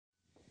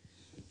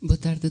Boa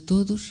tarde a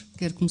todos.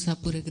 Quero começar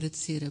por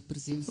agradecer a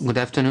presença. Good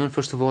afternoon.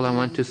 First of all, I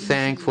want to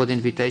thank for the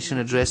invitation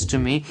addressed to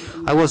me.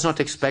 I was not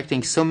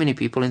expecting so many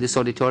people in this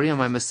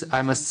auditorium, I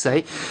must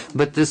say,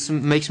 but this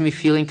makes me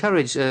feel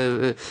encouraged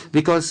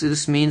because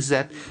this means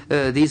that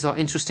these are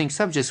interesting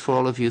subjects for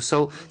all of you.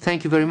 So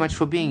thank you very much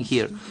for being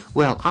here.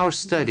 Well, our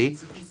study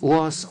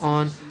was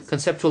on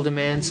conceptual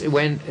demands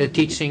when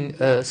teaching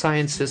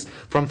sciences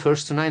from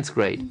 1st to 9th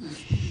grade.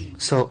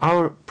 So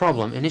our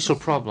problem, initial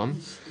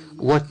problem,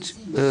 what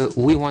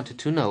we wanted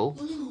to know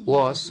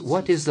was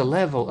what is the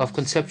level of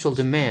conceptual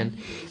demand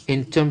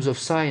in terms of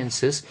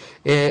sciences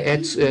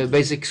at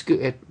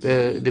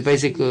the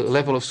basic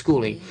level of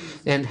schooling,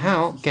 and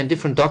how can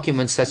different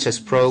documents such as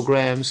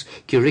programs,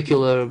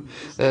 curriculum,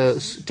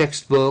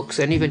 textbooks,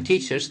 and even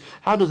teachers,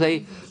 how do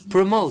they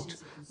promote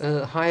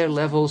higher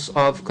levels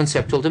of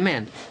conceptual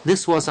demand?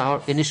 This was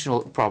our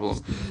initial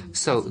problem.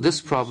 So this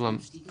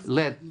problem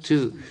led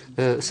to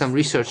some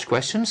research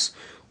questions,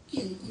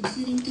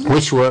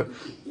 which were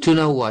to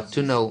know what?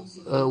 To know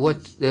what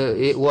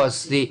it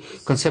was the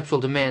conceptual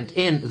demand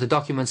in the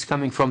documents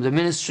coming from the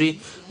ministry,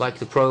 like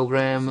the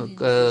program,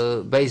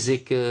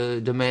 basic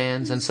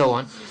demands, and so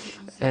on.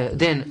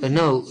 Then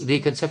know the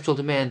conceptual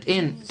demand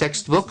in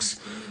textbooks.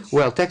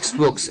 Well,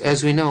 textbooks,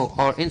 as we know,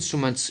 are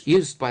instruments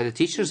used by the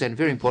teachers, and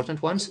very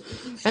important ones.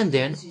 And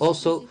then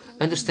also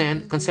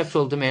understand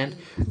conceptual demand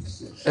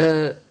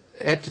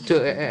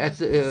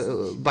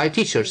by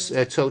teachers.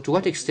 So to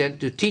what extent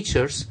do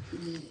teachers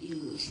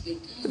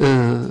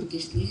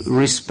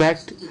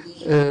respect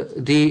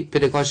the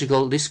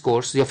pedagogical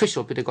discourse, the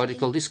official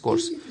pedagogical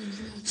discourse?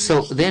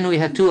 So then we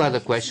had two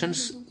other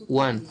questions.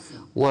 One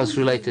was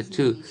related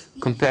to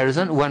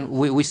comparison.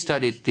 We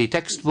studied the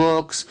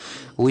textbooks,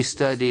 we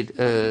studied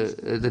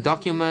the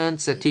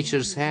documents that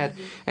teachers had,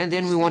 and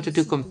then we wanted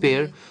to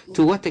compare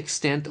to what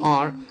extent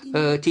are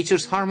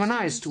teachers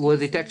harmonized with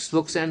the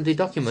textbooks and the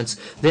documents.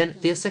 Then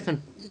the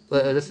second,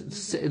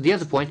 the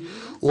other point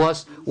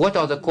was what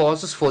are the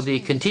causes for the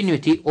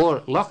continuity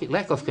or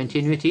lack of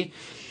continuity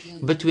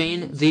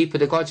between the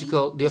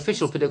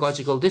official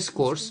pedagogical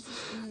discourse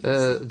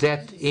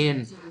that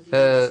in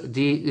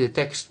the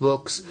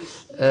textbooks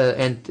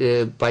and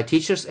by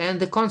teachers, and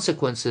the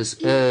consequences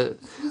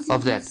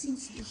of that.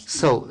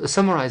 So,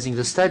 summarizing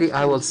the study,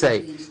 I will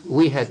say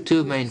we had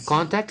two main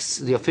contexts: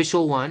 the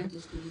official one,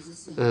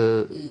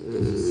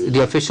 the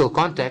official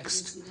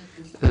context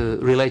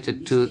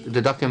related to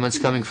the documents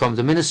coming from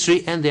the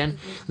ministry, and then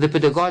the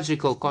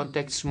pedagogical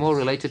context more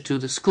related to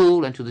the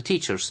school and to the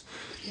teachers.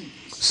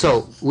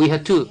 So we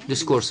had two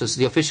discourses: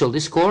 the official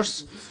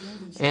discourse,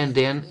 and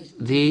then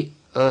the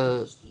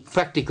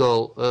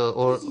practical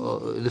or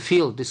the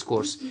field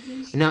discourse.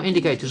 Now,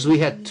 indicators, we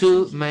had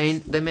two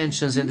main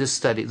dimensions in this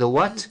study: the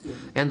what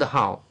and the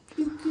how.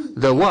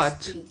 The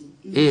what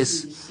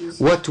is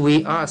what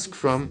we ask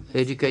from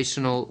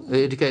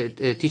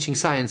teaching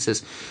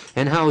sciences,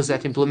 and how is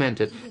that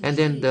implemented. And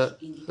then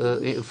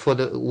for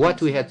the what,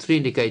 we had three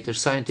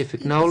indicators: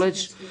 scientific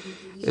knowledge,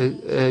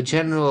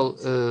 general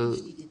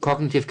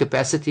cognitive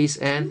capacities,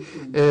 and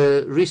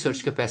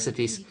research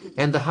capacities.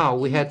 And the how,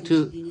 we had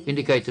two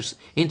indicators: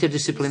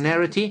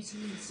 interdisciplinarity,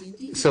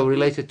 so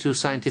related to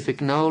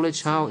scientific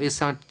knowledge. How is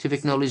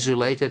scientific knowledge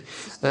related?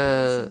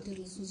 Are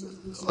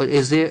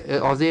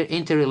there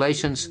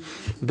interrelations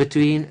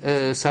between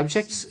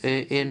subjects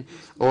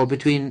or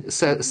between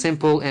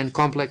simple and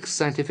complex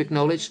scientific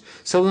knowledge?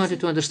 So we wanted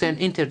to understand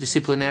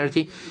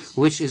interdisciplinarity,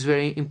 which is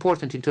very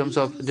important in terms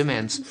of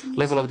demands,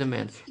 level of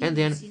demand. And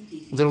then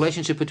the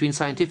relationship between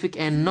scientific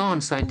and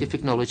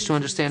non-scientific knowledge, to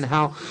understand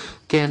how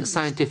can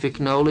scientific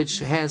knowledge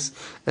has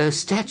a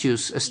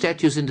status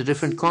in the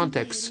different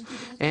contexts,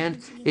 and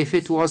if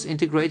it was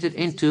integrated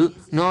into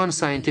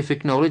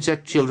non-scientific knowledge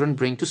that children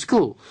bring to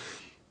school.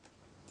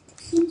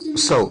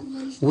 So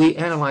we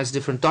analyzed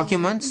different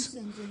documents.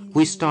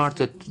 We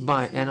started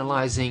by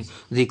analyzing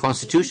the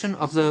constitution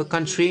of the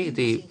country,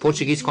 the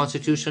Portuguese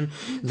constitution,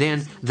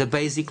 then the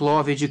basic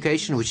law of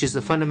education, which is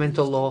the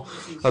fundamental law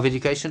of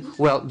education.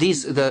 Well,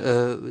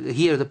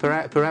 here the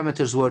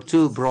parameters were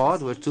too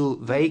broad, were too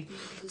vague.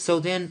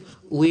 So then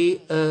we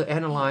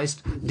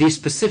analyzed the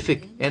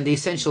specific and the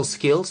essential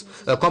skills,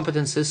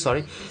 competences,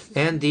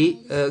 and the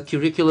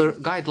curricular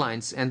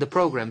guidelines and the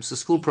programs, the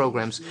school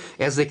programs,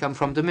 as they come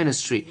from the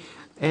ministry.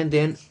 And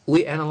then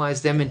we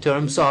analyze them in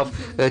terms of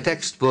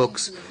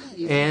textbooks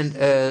and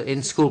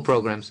in school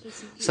programs.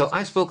 So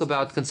I spoke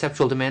about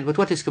conceptual demand, but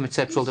what is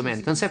conceptual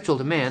demand? Conceptual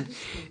demand,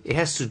 it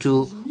has to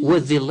do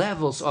with the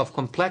levels of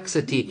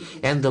complexity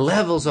and the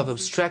levels of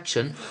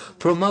abstraction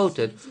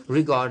promoted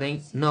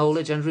regarding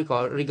knowledge and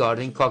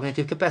regarding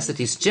cognitive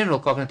capacities, general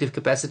cognitive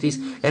capacities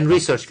and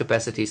research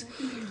capacities.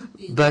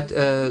 But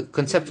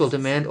conceptual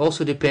demand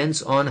also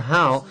depends on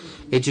how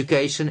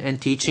education and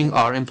teaching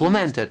are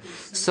implemented.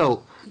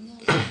 So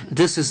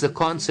this is the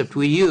concept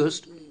we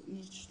used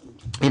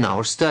in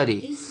our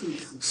study.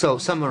 So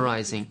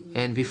summarizing,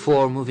 and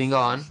before moving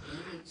on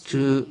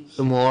to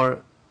a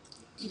more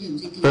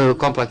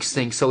complex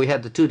things. So we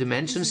had the two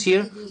dimensions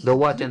here, the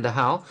what and the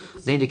how,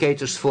 the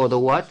indicators for the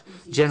what,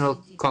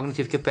 general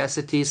cognitive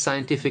capacities,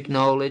 scientific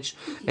knowledge,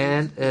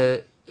 and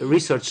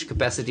research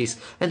capacities,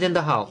 and then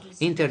the how,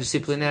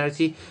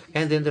 interdisciplinarity,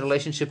 and then the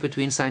relationship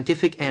between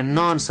scientific and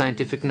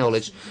non-scientific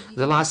knowledge.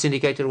 The last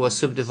indicator was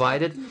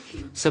subdivided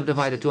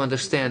to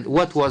understand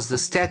what was the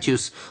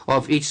status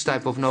of each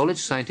type of knowledge,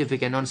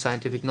 scientific and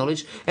non-scientific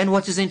knowledge, and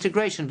what is the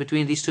integration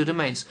between these two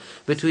domains,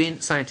 between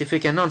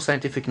scientific and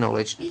non-scientific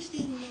knowledge.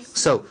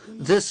 So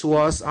this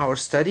was our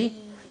study.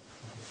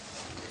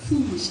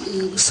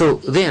 So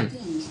then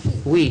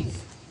we,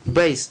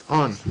 based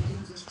on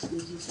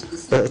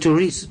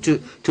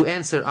to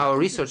answer our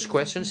research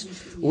questions,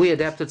 we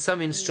adapted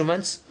some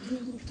instruments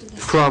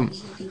from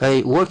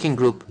a working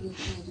group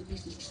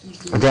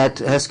that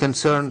has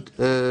concerned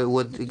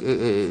with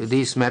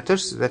these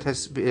matters, that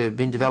has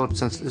been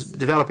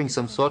developing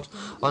some thought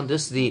on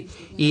this. The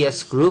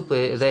ES group,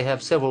 they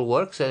have several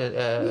works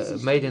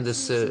made in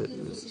this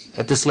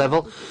at this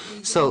level.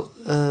 So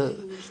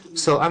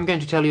I'm going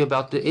to tell you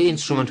about the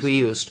instrument we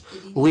used.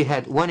 We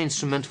had one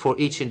instrument for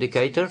each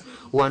indicator,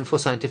 one for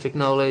scientific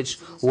knowledge,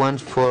 one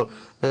for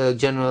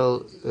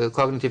general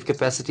cognitive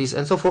capacities,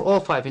 and so for all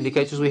 5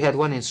 indicators we had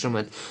one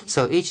instrument.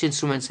 So each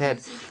instrument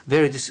had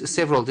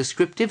several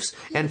descriptives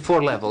and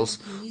 4 levels.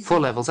 4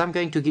 levels. I'm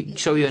going to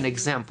show you an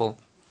example.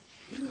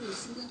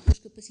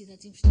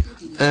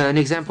 An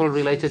example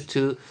related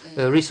to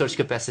research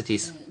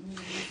capacities,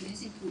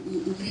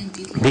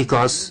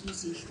 because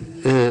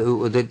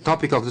the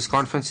topic of this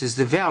conference is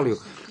the value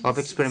of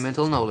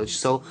experimental knowledge.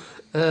 So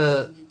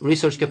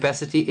research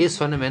capacity is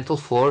fundamental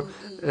for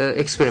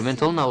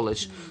experimental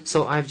knowledge.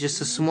 So I have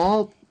just a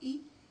small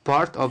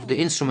part of the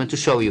instrument to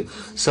show you.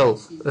 So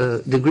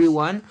degree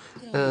 1,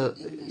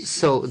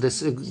 so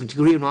this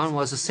degree 1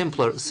 was a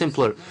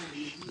simpler.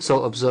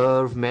 So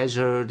observe,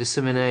 measure,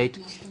 disseminate,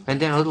 and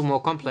then a little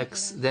more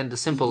complex than the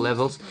simple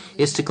levels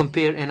is to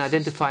compare and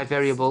identify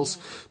variables,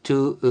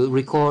 to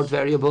record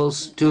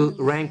variables, to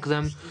rank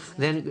them.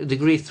 Then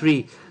degree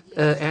 3,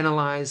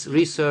 analyze,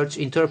 research,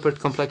 interpret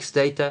complex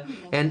data,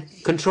 and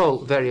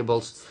control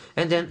variables.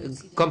 And then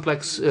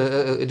complex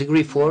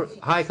degree 4,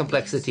 high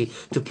complexity,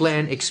 to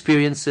plan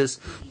experiences,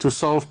 to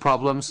solve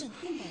problems.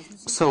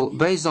 So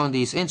based on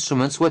these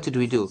instruments, what did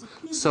we do?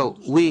 So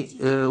we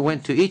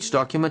went to each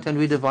document and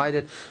we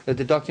divided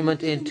the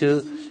document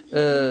into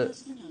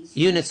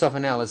units of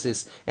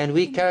analysis, and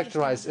we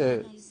characterize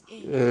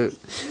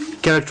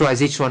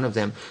each one of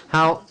them.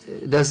 How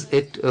does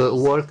it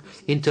work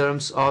in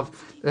terms of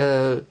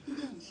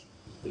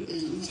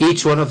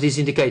each one of these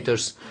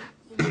indicators?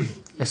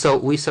 So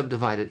we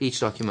subdivided each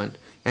document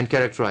and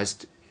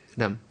characterized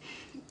them.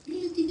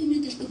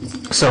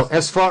 So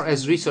as far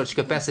as research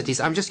capacities,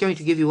 I'm just going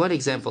to give you one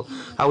example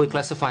how we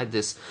classified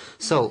this.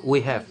 So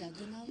we have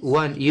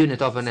one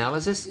unit of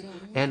analysis,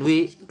 and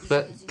we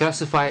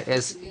classify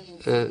as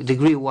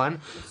degree 1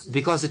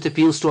 because it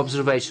appeals to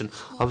observation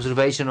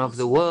of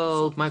the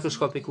world,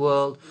 microscopic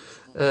world,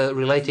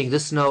 relating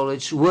this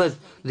knowledge with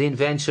the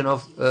invention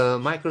of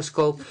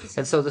microscope.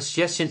 And so the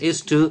suggestion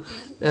is to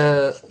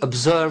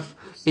observe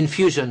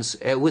infusions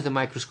with a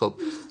microscope.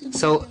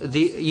 So the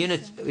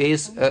unit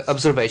is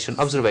observation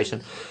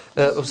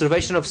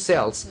of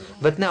cells.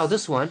 But now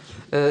this one,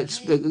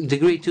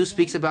 degree 2,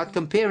 speaks about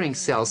comparing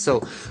cells.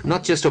 So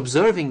not just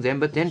observing them,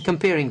 but then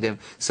comparing them.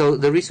 So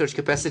the research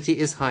capacity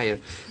is higher.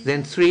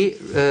 Then 3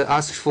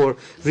 asks for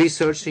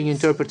researching,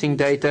 interpreting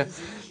data.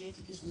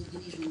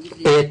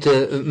 It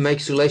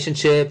makes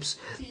relationships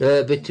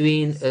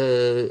between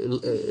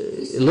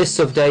lists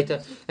of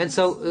data. And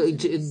so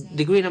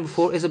degree number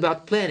 4 is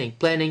about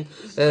planning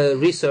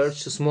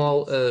research,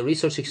 small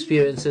research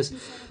experiences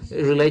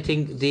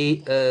relating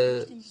the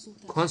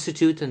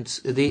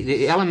constituents,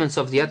 the elements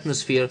of the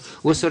atmosphere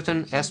with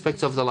certain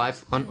aspects of the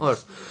life on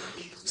Earth.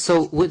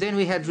 So then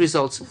we had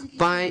results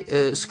by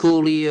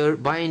school year,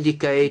 by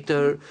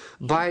indicator,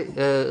 by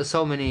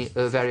so many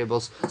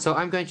variables. So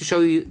I'm going to show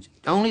you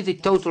only the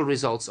total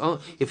results.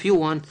 If you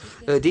want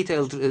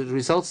detailed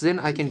results, then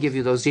I can give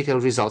you those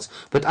detailed results.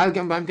 But I'm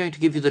going to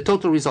give you the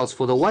total results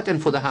for the what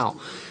and for the how.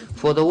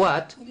 For the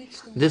what,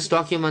 this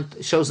document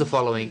shows the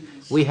following.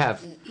 We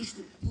have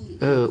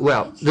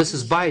well, this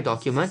is by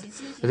document,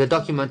 the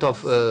document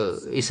of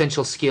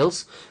essential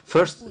skills,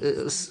 first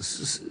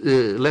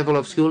level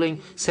of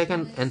schooling,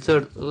 second and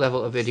third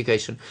level of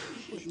education,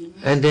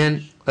 and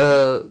then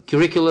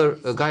curricular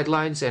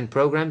guidelines and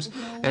programs,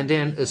 and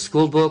then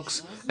school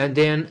books, and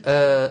then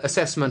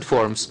assessment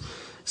forms.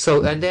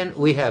 So, and then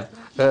we have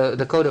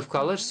the code of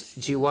colors,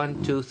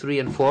 G1, 2, 3,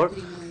 and 4,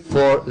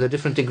 for the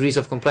different degrees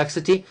of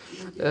complexity.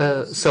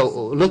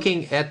 So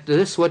looking at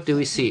this, what do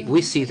we see?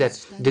 We see that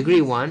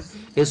degree 1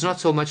 is not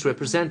so much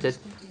represented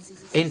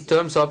in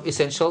terms of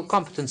essential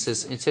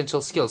competences,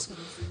 essential skills.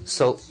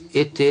 So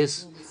it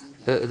is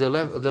the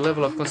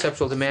level of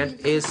conceptual demand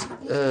is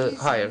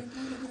higher.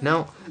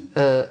 Now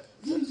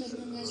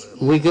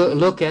we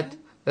look at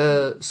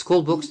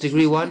school books,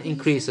 degree 1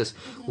 increases.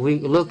 We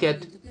look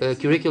at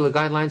curricular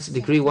guidelines,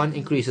 degree 1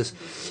 increases.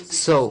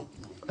 So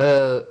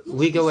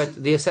we go at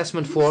the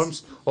assessment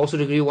forms, also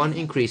degree 1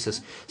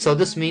 increases. So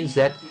this means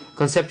that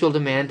conceptual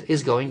demand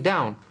is going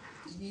down.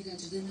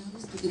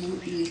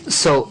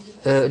 So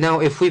now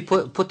if we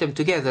put them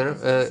together,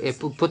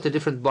 if we put the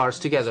different bars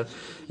together,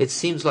 it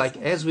seems like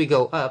as we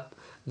go up,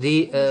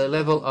 the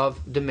level of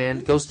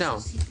demand goes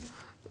down.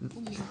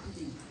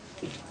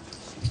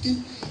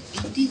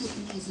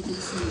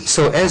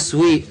 So as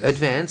we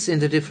advance in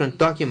the different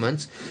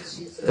documents,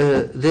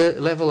 the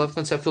level of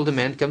conceptual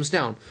demand comes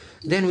down.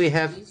 Then we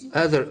have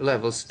other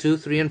levels, 2,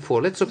 3, and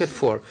 4. Let's look at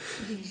 4.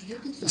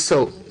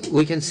 So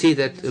we can see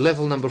that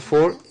level number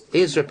 4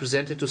 is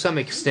represented to some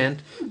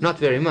extent, not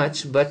very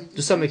much, but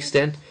to some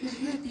extent,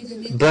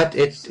 but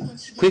it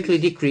quickly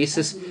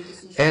decreases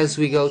as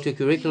we go to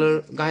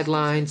curricular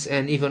guidelines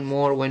and even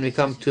more when we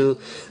come to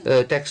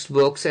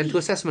textbooks and to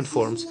assessment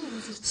forms.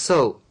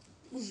 So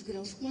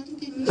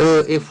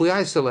if we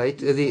isolate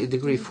the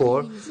degree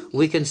 4,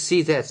 we can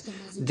see that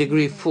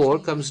degree 4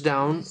 comes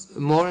down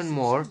more and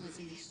more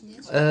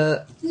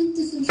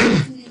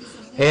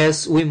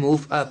as we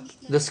move up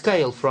the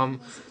scale from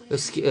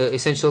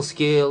essential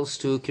skills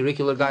to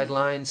curricular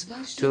guidelines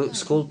to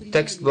school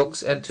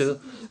textbooks and to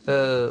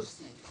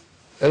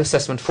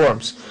assessment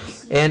forms.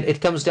 And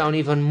it comes down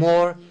even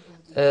more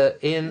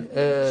in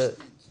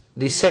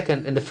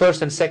the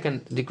first and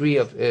second degree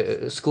of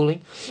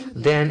schooling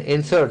than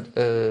in third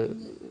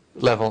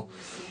level,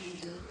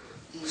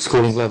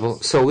 schooling level.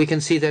 So we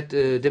can see that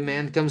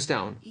demand comes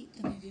down.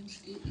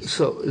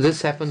 So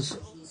this happens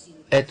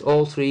at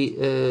all 3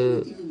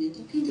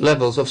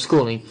 levels of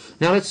schooling.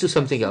 Now let's do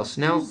something else.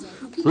 Now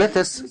let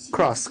us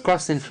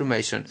cross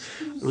information.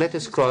 Let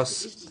us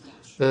cross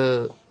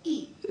our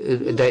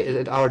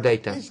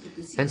data.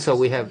 And so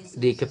we have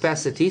the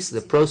capacities,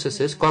 the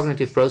processes,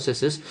 cognitive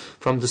processes,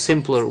 from the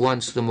simpler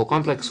ones to the more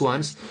complex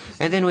ones.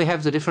 And then we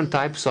have the different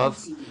types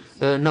of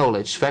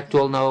knowledge: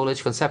 factual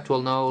knowledge,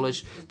 conceptual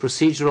knowledge,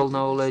 procedural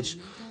knowledge,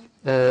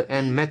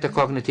 and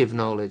metacognitive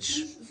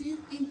knowledge.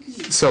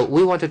 So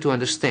we wanted to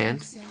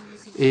understand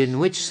in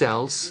which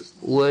cells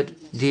would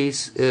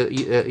these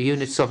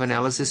units of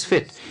analysis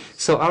fit.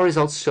 So our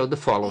results showed the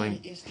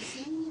following.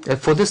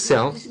 For this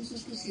cell,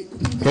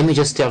 let me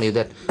just tell you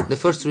that the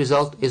first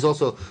result is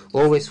also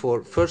always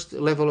for first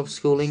level of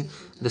schooling,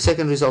 the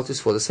second result is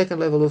for the second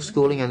level of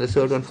schooling, and the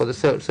third one for the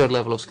third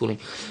level of schooling.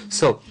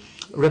 So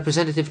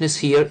representativeness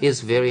here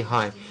is very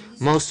high.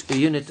 Most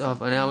units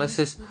of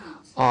analysis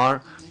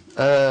are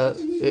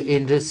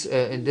in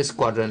this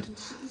quadrant.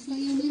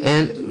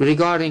 And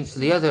regarding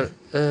the other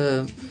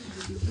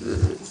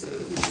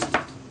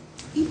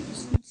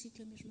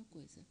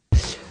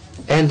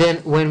and then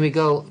when we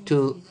go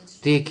to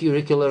the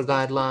curricular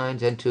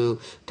guidelines and to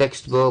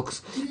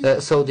textbooks,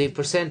 so the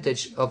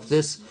percentage of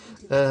this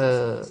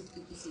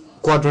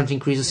quadrant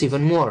increases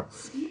even more.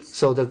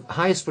 So the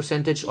highest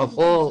percentage of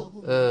all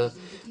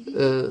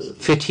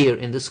fit here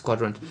in this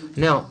quadrant.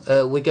 Now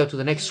we go to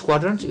the next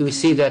quadrant, we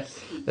see that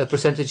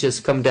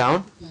percentages come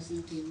down,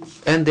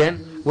 and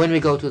then when we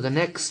go to the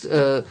next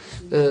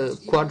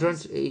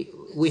quadrant,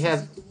 we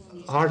have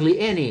hardly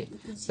any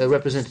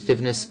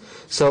representativeness.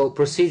 So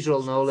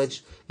procedural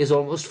knowledge is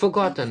almost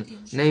forgotten,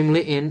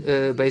 namely in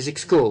basic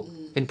school,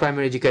 in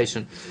primary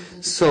education.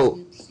 So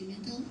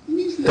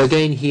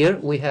again here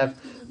we have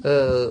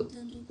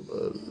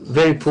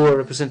very poor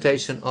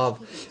representation of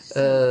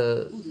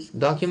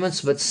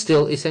documents, but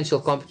still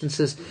essential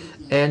competences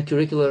and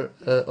curricular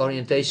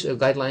orientation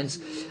guidelines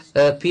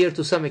appear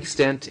to some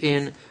extent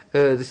in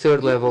the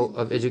third level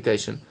of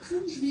education.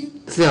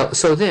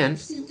 So then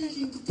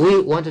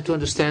we wanted to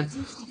understand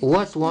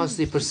what was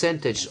the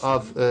percentage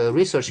of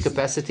research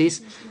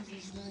capacities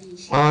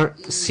are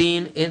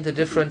seen in the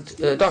different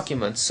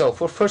documents. So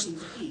for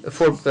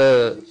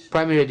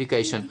primary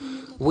education,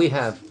 we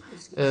have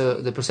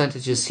the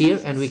percentages here,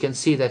 and we can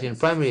see that in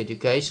primary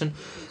education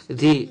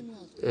the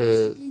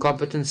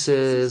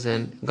competences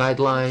and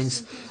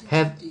guidelines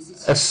have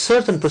a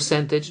certain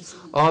percentage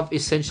of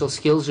essential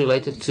skills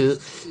related to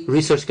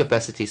research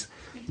capacities.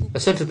 A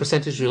certain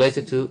percentage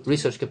related to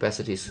research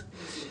capacities,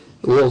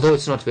 although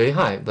it's not very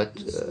high, but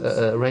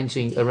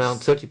ranging around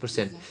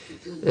 30%.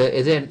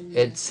 Then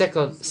at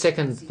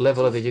second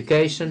level of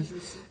education,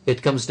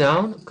 it comes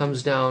down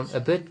a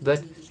bit,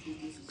 but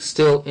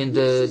still in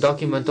the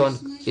document on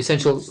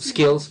essential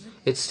skills,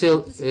 it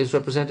still is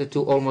represented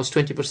to almost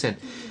 20%.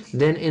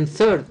 Then in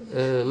third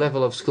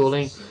level of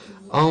schooling,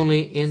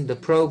 only in the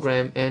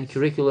program and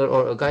curricular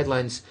or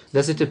guidelines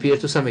does it appear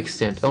to some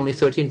extent, only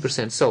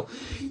 13%. So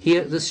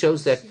here this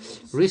shows that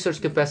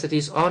research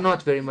capacities are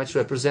not very much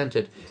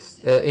represented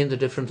in the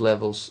different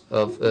levels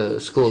of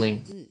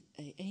schooling.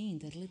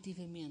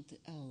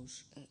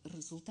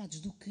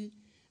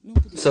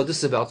 So this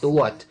is about the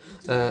what.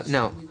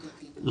 Now,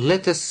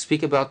 let us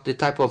speak about the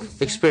type of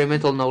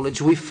experimental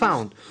knowledge we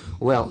found.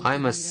 Well, I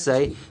must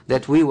say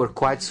that we were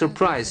quite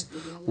surprised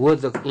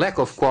with the lack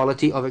of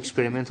quality of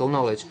experimental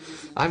knowledge.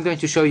 I'm going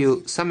to show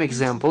you some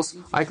examples.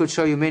 I could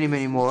show you many,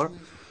 many more,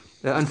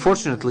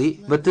 unfortunately,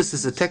 but this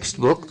is a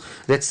textbook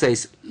that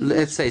says,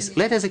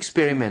 let us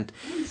experiment.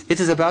 It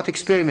is about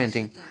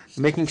experimenting,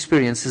 making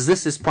experiences.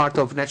 This is part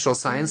of natural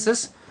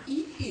sciences,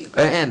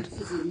 and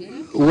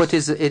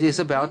it is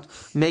about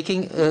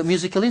making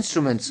musical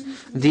instruments,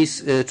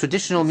 these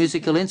traditional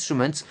musical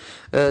instruments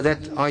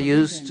that are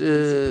used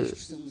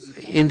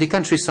in the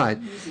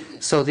countryside.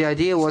 So the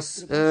idea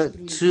was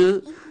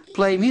to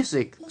play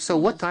music. So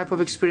what type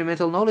of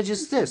experimental knowledge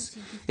is this?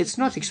 It's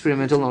not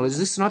experimental knowledge.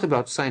 This is not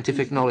about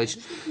scientific knowledge.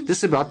 This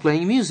is about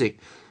playing music.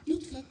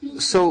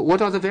 So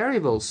what are the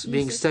variables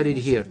being studied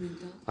here?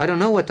 I don't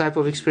know what type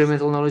of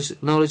experimental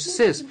knowledge this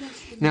is.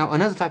 Now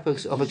another type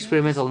of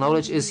experimental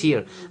knowledge is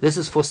here. This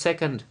is for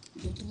second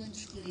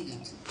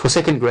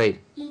grade.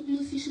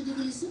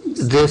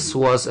 This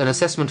was an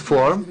assessment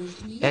form,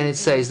 and it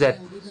says that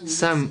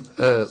some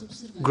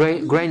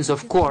grains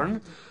of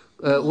corn,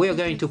 we are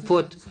going to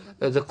put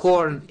the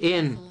corn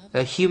in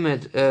a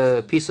humid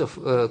piece of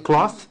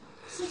cloth,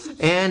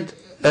 and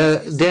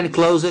then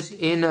close it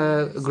in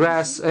a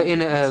glass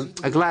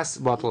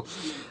bottle,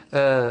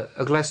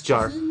 a glass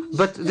jar.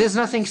 But there's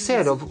nothing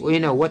said of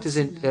what is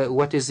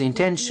the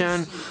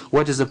intention,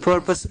 what is the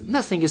purpose.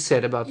 Nothing is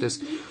said about this.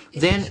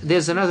 Then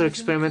there's another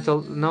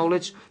experimental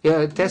knowledge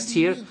test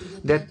here,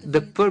 that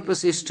the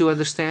purpose is to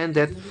understand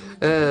that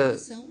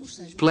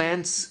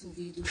plants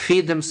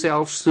feed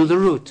themselves through the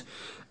root.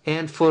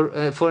 And for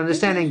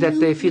understanding that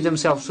they feed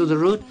themselves through the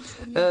root,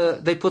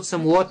 they put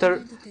some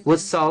water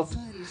with salt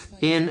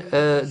in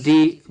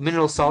the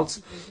mineral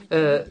salts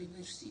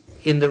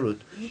in the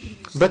root.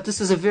 But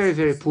this is a very,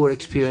 very poor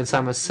experience,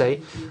 I must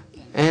say.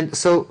 And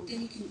so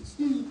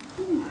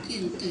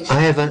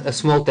I have a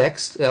small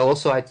text.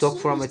 Also, I took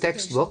from a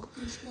textbook.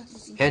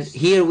 And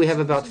here we have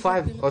about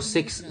 5 or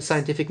 6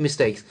 scientific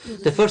mistakes.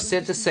 The first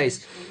sentence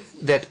says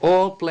that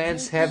all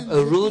plants have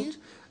a root,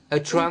 a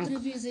trunk,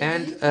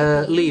 and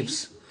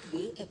leaves.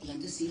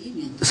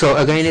 So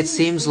again, it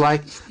seems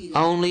like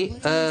only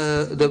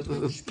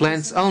the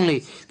plants only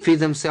feed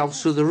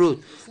themselves through the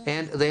root,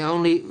 and they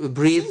only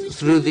breathe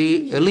through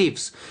the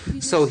leaves.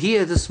 So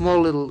here the small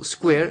little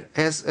square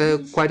has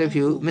quite a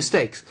few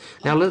mistakes.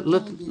 Now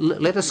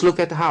let us look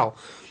at how.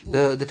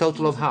 The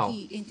total of how.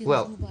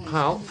 Well,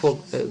 how, for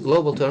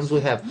global terms,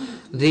 we have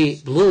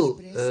the blue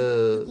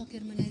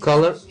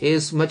color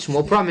is much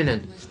more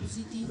prominent,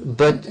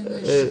 but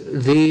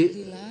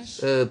the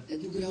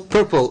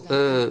purple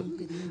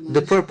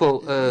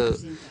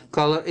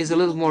color is a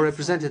little more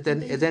represented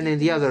than in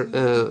the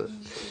other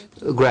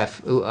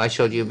graph I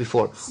showed you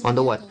before on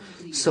the what.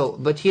 So,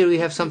 but here we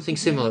have something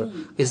similar,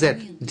 is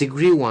that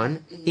degree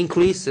 1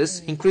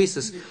 increases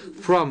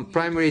from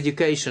primary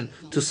education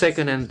to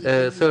second and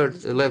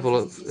third level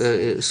of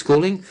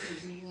schooling,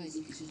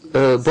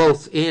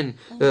 both in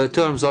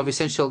terms of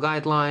essential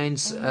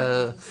guidelines,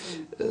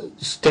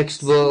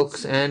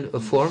 textbooks and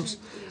forms.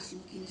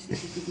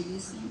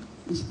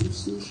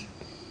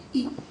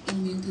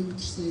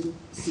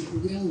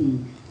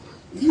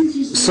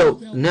 So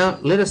now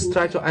let us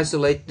try to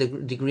isolate the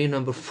degree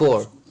number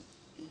 4.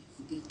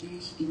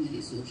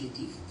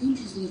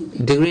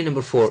 Degree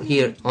number 4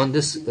 here on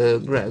this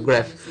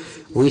graph,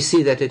 we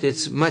see that it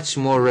is much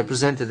more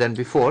represented than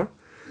before,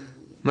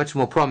 much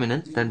more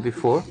prominent than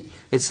before.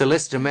 It's a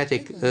less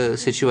dramatic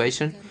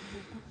situation,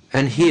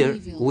 and here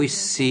we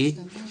see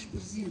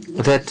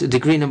that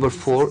degree number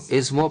 4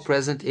 is more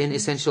present in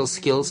essential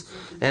skills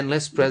and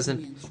less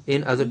present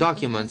in other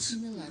documents.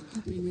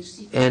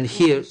 And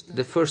here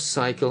the first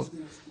cycle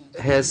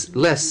has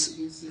less,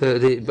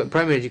 the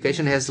primary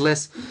education has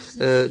less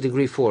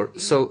degree 4,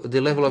 so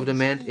the level of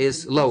demand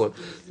is lower.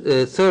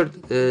 Third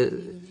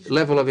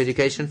level of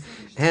education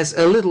has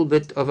a little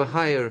bit of a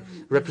higher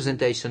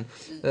representation,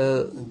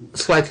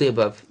 slightly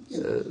above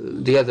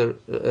the other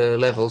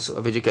levels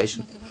of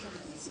education.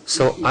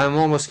 So I'm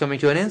almost coming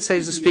to an end,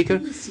 says the speaker.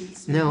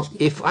 Now,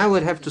 if I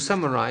would have to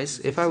summarize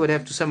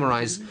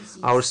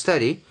our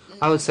study,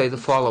 I would say the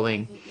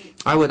following.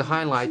 I would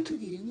highlight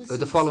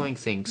the following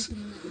things.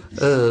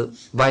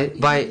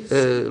 By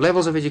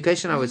levels of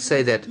education, I would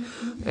say that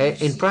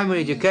in primary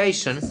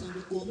education,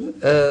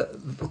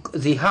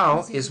 the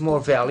how is more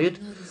valued,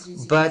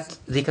 but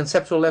the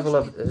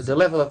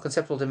level of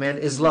conceptual demand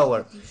is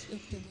lower.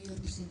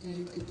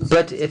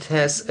 But it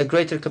has a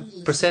greater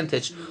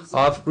percentage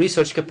of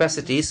research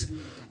capacities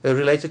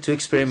related to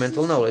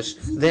experimental knowledge.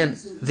 Then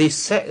the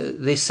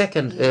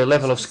second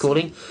level of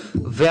schooling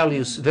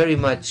values very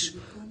much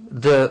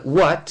the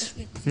what,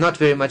 not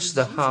very much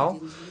the how.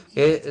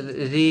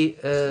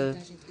 The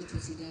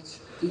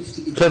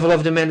level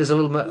of demand is a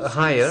little bit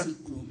higher,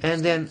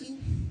 and then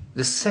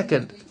the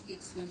second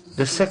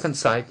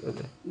cycle.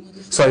 Okay.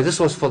 Sorry, this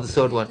was for the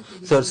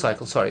third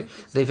cycle. Sorry,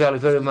 they value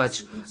very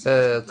much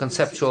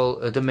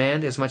conceptual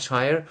demand is much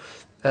higher,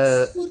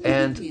 but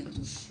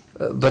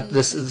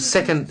the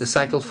second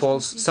cycle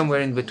falls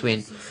somewhere in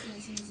between.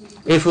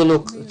 If we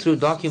look through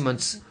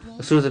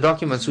the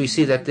documents, we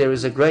see that there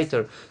is a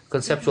greater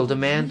conceptual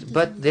demand,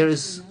 but there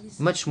is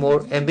much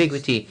more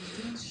ambiguity.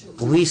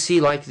 we see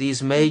like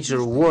these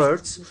major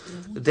words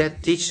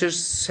that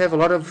teachers have a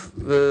lot of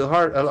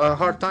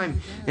hard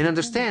time in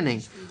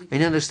understanding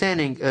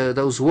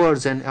those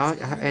words and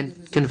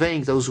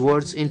conveying those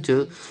words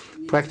into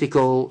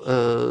practical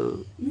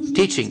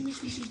teaching.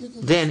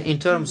 Then in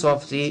terms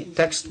of the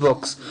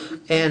textbooks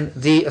and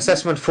the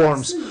assessment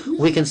forms,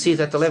 we can see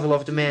that the level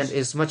of demand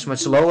is much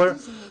lower,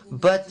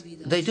 but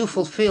they do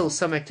fulfill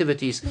some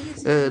activities.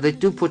 They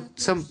do put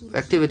some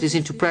activities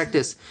into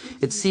practice.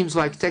 It seems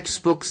like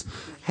textbooks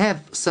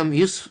have some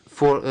use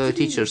for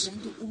teachers.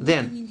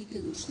 Then,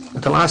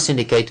 the last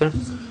indicator,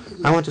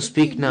 I want to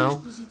speak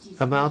now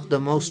about the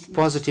most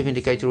positive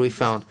indicator we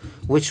found,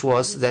 which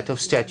was that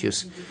of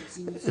status,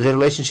 the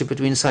relationship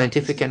between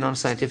scientific and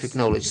non-scientific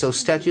knowledge. So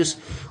status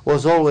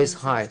was always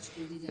high.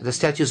 The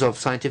status of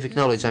scientific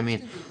knowledge, I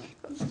mean,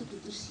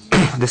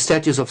 the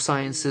status of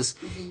sciences,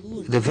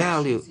 the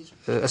value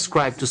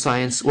ascribed to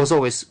science was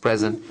always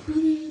present.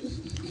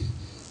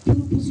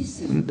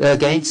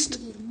 Against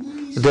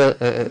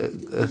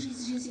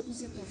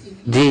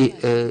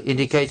the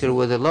indicator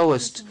with the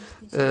lowest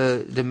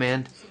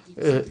demand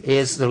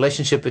is the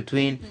relationship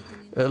between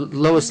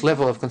lowest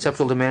level of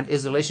conceptual demand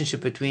is the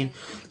relationship between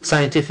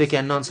scientific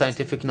and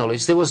non-scientific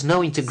knowledge. There was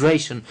no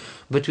integration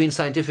between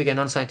scientific and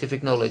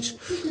non-scientific knowledge.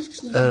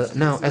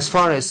 Now, as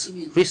far as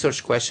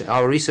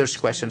our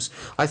research questions,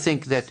 I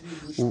think that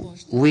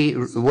we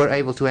were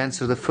able to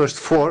answer the first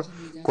 4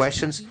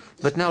 questions,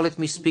 but now let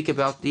me speak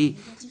about the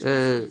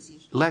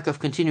lack of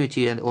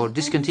continuity or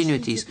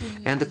discontinuities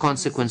and the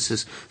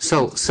consequences.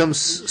 So some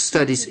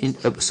studies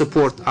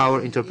support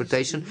our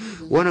interpretation.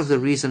 One of the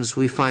reasons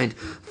we find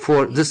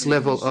for this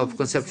level of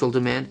conceptual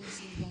demand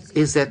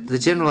is that the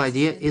general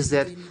idea is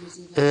that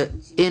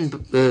in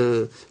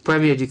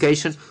primary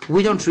education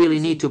we don't really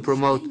need to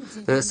promote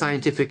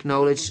scientific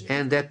knowledge,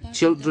 and that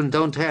children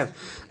don't have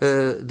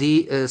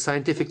the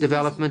scientific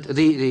development,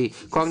 the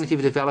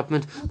cognitive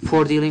development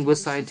for dealing with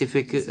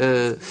scientific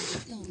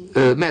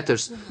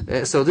matters.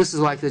 So this is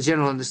like the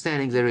general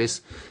understanding there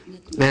is.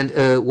 And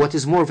what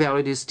is more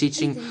valued is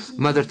teaching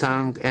mother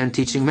tongue and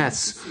teaching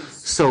maths.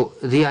 So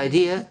the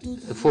idea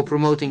for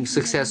promoting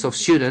success of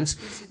students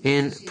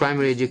in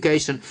primary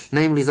education,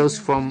 namely those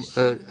from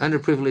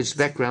underprivileged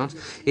backgrounds,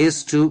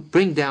 is to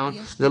bring down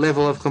the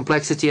level of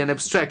complexity and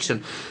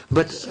abstraction.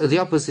 But the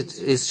opposite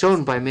is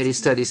shown by many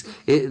studies.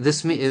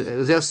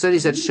 There are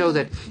studies that show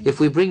that if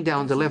we bring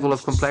down the level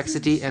of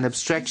complexity and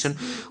abstraction,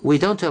 we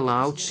don't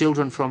allow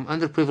children from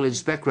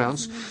underprivileged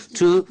backgrounds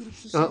to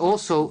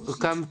also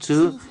come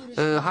to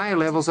higher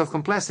levels of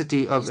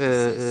complexity of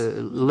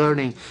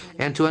learning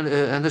and to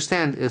understand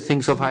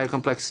things of higher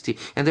complexity,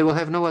 and they will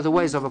have no other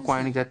ways of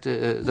acquiring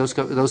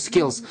those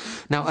skills.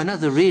 Now,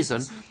 another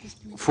reason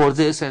for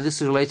this, and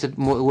this is related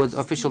more with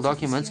official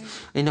documents,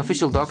 in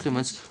official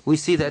documents we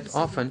see that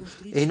often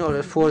in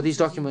order for these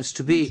documents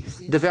to be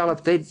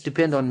developed, they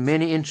depend on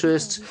many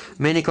interests,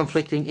 many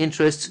conflicting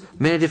interests,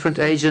 many different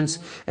agents,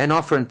 and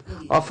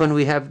often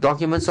we have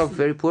documents of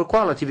very poor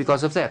quality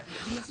because of that.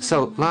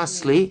 So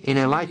lastly, in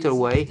a lighter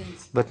way,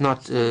 but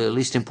not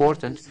least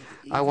important,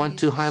 I want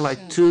to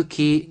highlight 2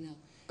 key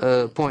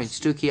points,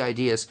 2 key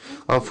ideas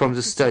from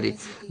the study.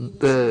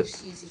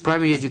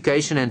 Primary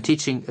education and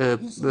teaching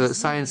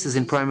sciences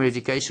in primary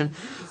education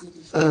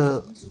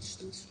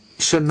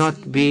should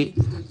not be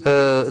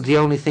the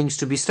only things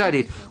to be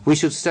studied. We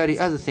should study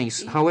other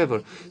things.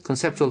 However,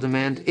 conceptual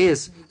demand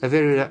is a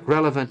very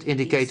relevant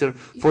indicator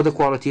for the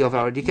quality of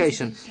our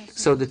education.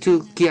 So the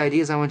 2 key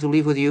ideas I want to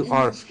leave with you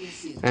are,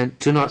 and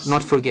to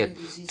not forget,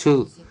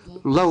 to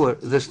lower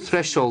the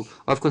threshold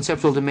of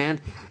conceptual demand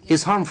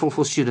is harmful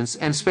for students,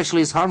 and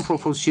especially is harmful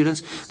for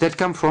students that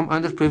come from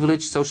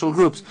underprivileged social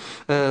groups,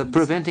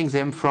 preventing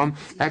them from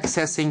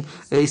accessing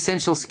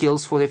essential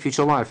skills for their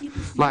future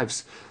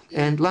lives.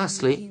 And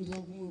lastly,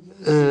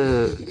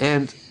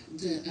 and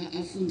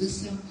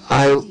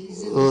I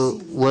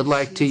would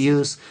like to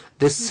use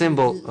this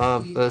symbol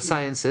of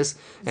sciences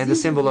and the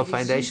symbol of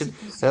foundation,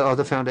 of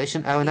the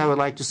foundation. And I would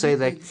like to say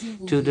that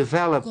to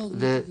develop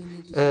the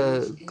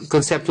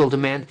conceptual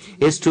demand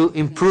is to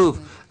improve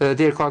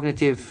their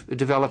cognitive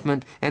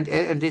development, and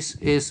this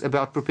is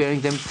about preparing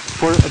them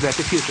for a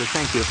better future.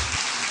 Thank you.